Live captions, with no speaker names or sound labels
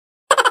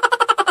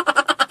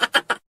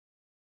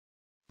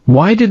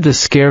Why did the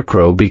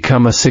Scarecrow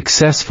become a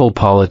successful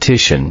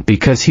politician?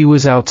 Because he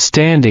was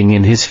outstanding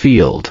in his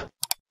field.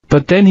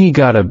 But then he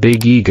got a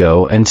big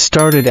ego and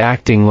started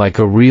acting like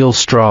a real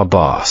straw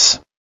boss.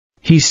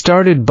 He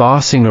started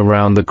bossing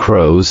around the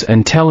crows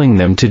and telling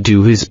them to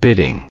do his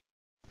bidding.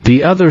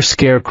 The other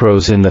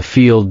scarecrows in the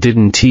field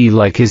didn't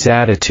like his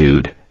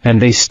attitude,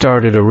 and they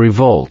started a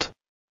revolt.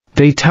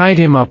 They tied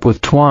him up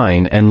with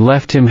twine and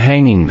left him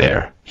hanging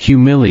there,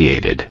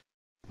 humiliated.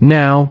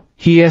 Now,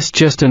 he is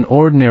just an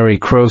ordinary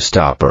crow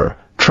stopper,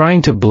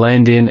 trying to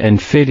blend in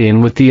and fit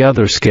in with the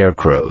other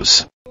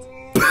scarecrows.